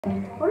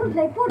Murag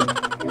live food.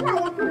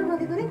 Wala ya food no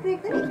dito ni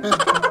break ni.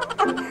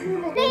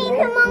 Hey,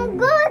 namang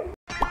good.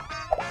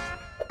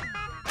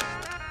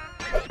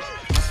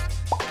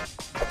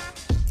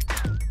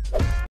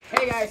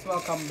 Hey guys,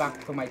 welcome back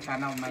to my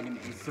channel. My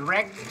name is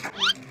RECK.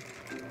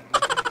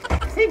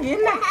 Sige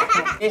na.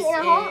 This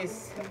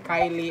is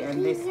Kylie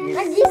and this is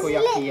Kuya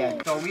Kian.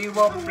 So we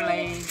will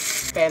play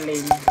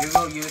spelling. We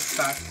will use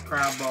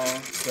Scrabble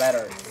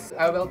letters.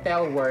 I will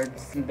tell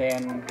words and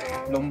then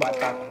lumba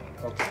ta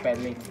of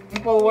spelling.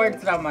 Simple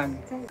words naman.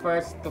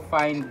 First to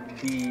find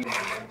the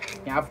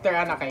after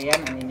ana kayan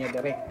ani niya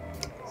dire.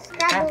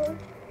 Scrabble.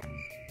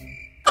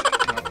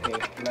 Okay,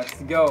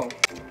 let's go.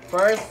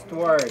 First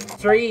word.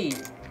 Tree.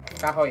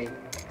 Kahoy.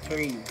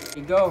 Tree.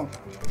 You go.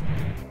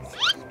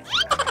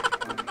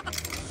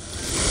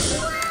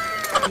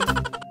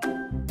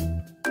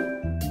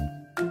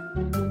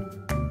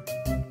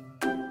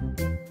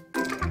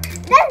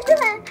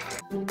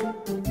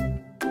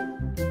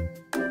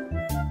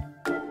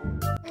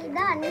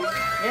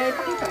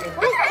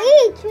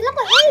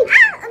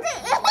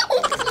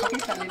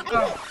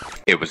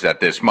 It was at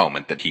this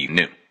moment that he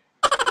knew.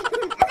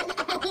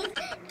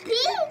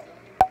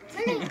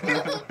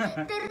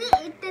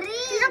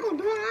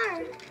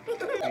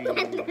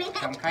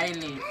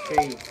 Kylie,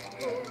 three.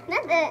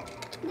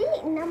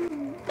 Dili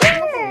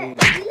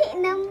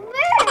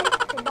number.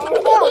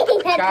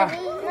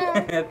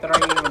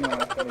 Three mo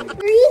naman.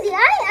 Three, di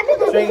ay. Abi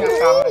ko Three nga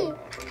kahoy.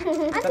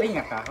 Three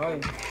nga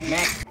kahoy.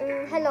 Next.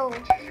 Hello.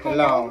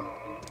 Hello.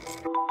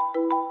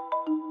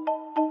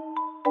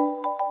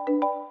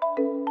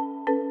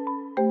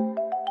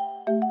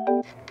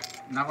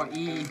 Nako,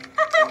 E.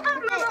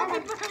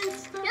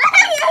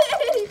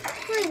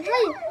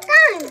 Wait.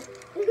 Time.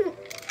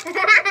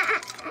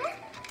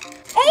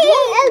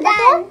 L ba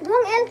to?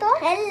 Duhang L to?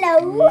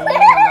 Hello.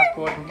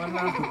 Nakot mo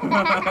na.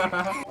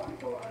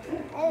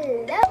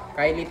 Hello.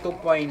 Kylie,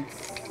 2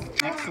 points.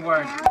 Next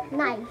word.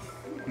 Nice.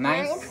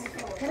 Nice.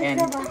 And.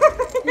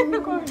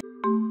 Manako.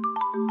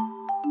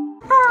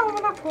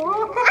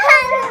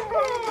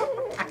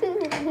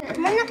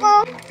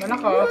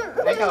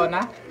 Ay, ikaw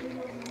na?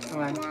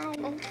 Naman.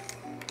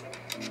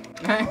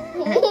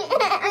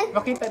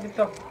 Makita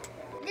dito.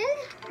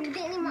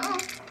 Hindi ni mao.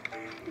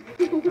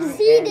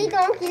 Si dito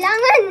ang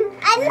kailangan.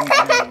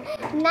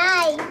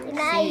 Nice.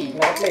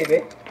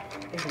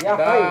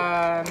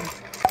 Done.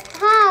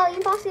 How?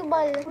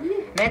 Impossible.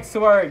 Next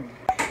word.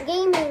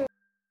 Gaming.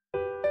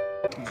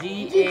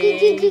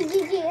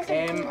 G-A-M-I-N-G.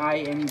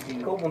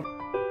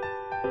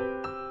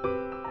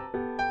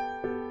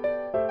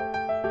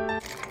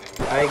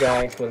 Hi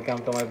guys, welcome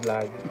to my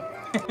vlog.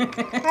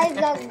 Hi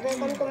vlog,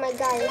 welcome to my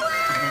guys.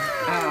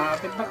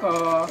 Apit na ko.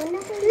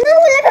 No,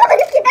 wala na ako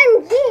nakita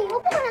ang G.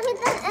 Huwag ko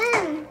nakita ang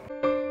M.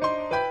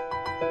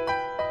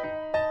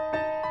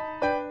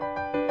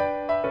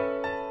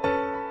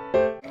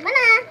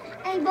 Mana?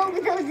 Ay, bago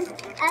daw.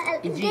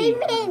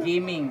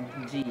 Gaming.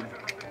 G.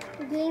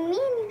 Gaming?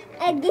 Gaming.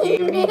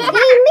 Gaming.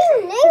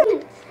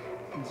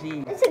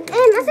 G. Asag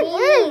M.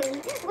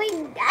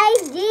 Wait, ay,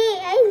 G.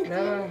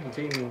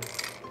 Gaming.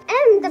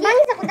 M,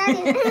 tabangis ako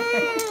dali.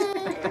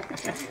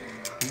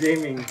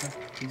 Gaming.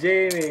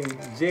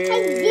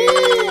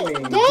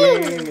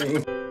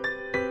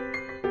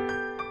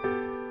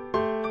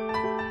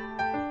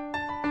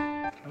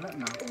 Wala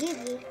na.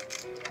 Gigi.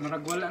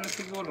 Marag wala na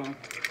siguro.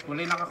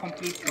 Wala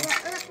nakakomplete ko.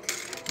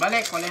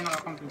 Balik, wala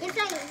nakakomplete.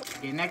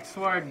 Okay, next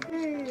word.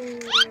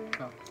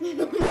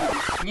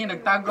 Hindi,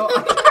 nagtago.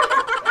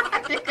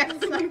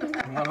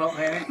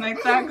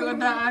 Nagtago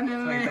daan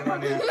yun eh.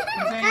 Ano yung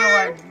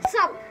word?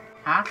 Sup.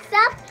 Ha?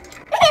 Sup.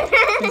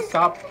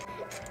 Sup.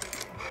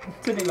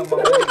 Ito nila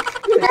mga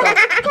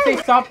say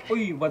sup.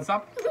 Uy, what's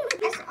up?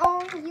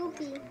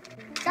 S-O-U-P.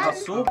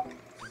 Soup.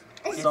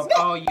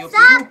 S-O-U-P.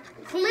 Sup.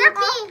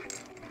 C-U-P.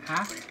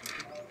 Ha?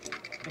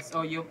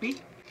 S-O-U-P?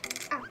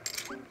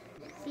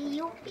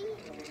 C-U-P.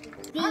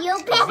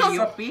 C-U-P?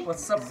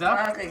 What's up?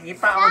 Zup?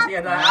 Kikita ko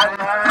siya na.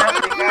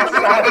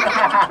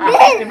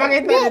 Diba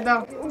kita?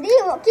 Di,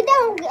 kita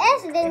kong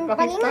S, then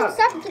pag ingat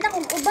sup, kita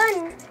kong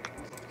uban.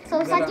 So,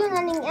 sa yun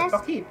na ning S.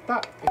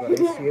 Ipakita.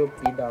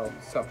 S-U-P daw.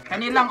 Sup.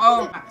 Kanilang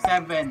O.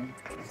 7.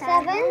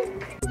 7.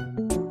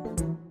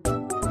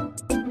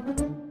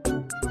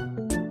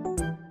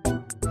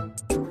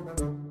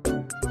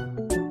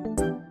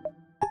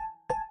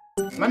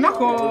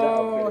 Manako.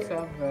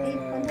 7.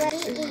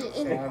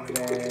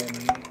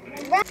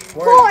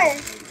 4.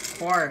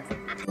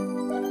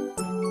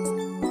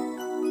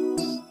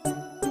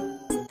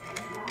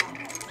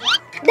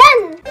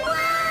 Done!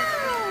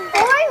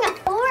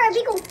 4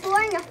 Abi kong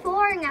 4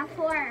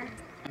 4.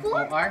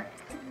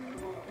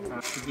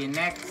 Sige,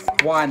 next.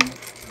 1.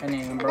 Ano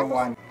yung number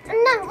 1?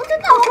 Anang, ito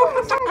to!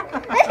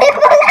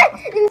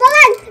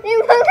 Limbangan!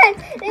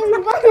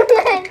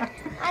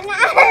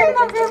 Anaan!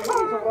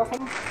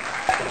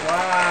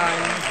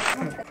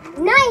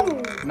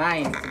 9!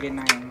 9. Sige,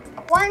 9.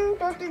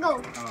 1, 2, 3, go!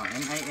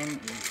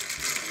 N-I-N-E.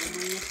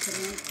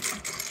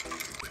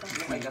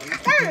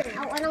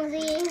 Ako anong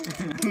Z?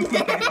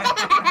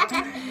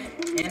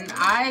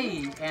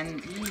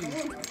 N-I-N-E.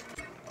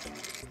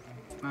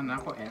 Mana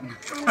ako N.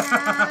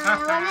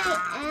 Wala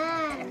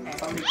N.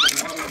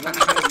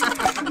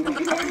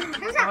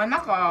 Mana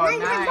ko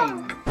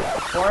 9.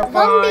 4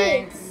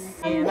 points.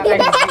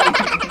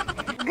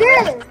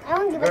 Girl. I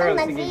want to give Girl, it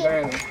a sige, G.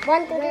 girl.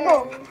 1, 2, 3, go.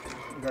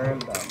 Girl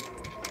daw.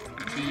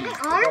 G.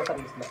 R?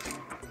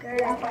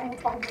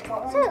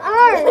 Saan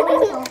R?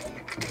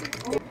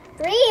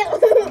 Real.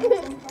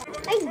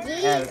 Ay, G.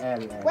 L, L,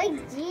 L. Why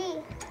G?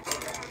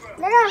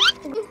 Dara.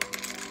 Girl.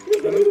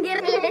 Dara.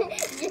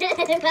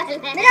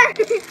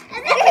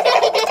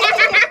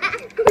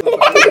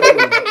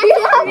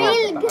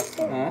 Real.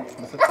 Ha?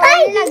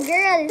 Ay, na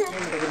girl.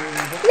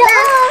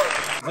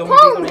 Zoom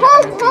Home, dito na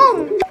home,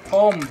 yung-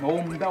 home.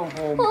 Home daw,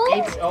 home.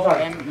 Home.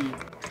 H-O-M-E.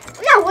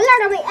 Wala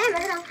na may M.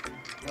 Ano lang?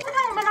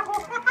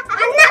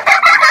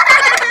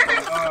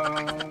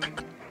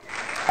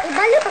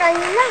 Ibalo, parang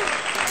yun lang.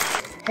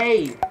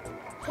 Hey.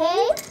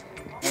 Hey?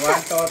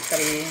 1, 2,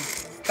 3.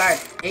 Start.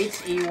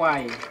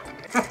 H-E-Y.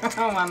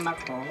 Mana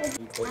ko.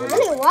 Wala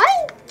yung Y?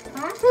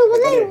 Ha?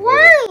 Wala yung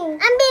Y.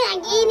 Ang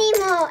binag-ini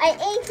mo ay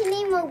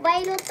H-ini mo,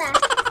 baylo ta.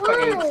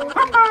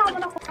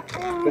 Wow.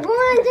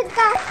 Bumanjad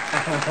ka.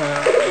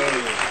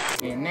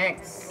 Okay,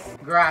 next.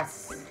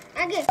 Grass.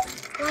 Okay,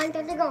 1,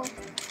 2, 3, go.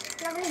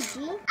 Wala yung G?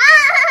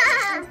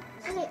 Ah!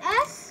 Ano yung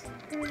S?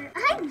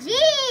 Ay, G!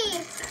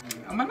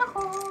 Aman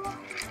ako.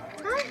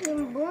 Ha?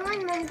 Limbungan,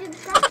 manjad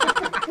ka.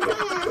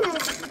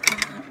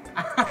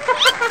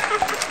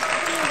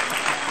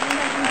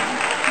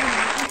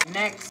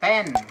 Next.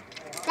 10. 10?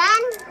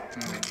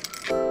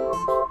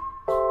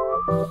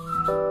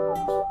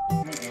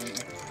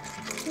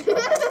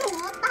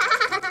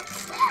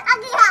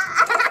 Agya!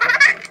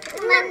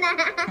 Mana?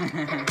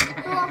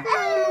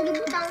 Okay,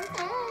 magibutang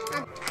ko.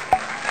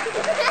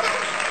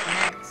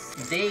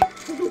 Next. Date.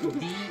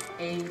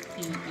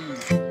 D-A-T-E.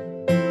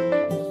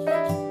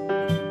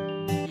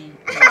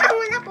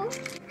 Muna po.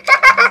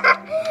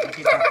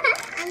 Kita.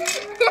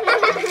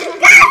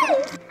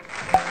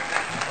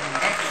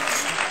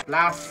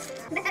 Last.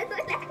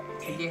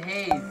 Sige,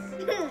 Haze.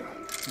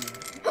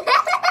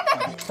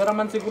 So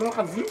naman siguro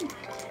kasi.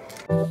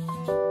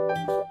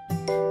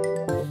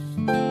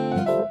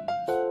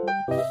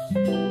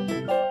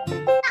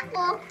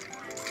 Ako.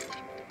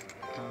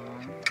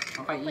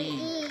 Okay,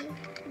 E.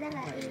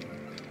 Dala.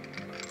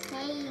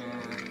 Hey.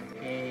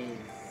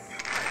 Haze.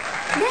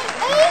 The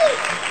A!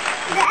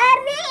 The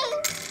Ari!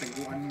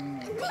 Taguan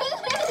mo.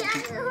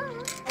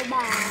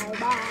 Bye,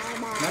 bye,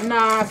 bye.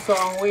 Nana, so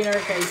ang winner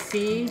kay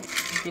C,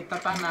 kita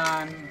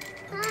tanan.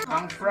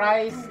 Ang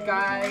prize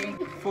kay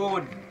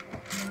food.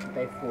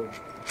 Kay food.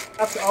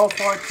 That's all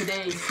for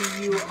today.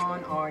 See you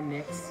on our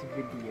next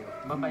video.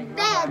 Bye-bye.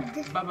 Bed.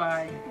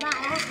 Bye-bye.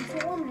 Bye.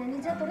 Suom na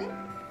ninja to rin.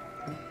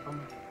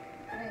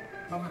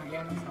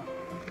 Bye-bye.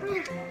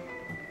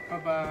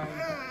 Bye-bye.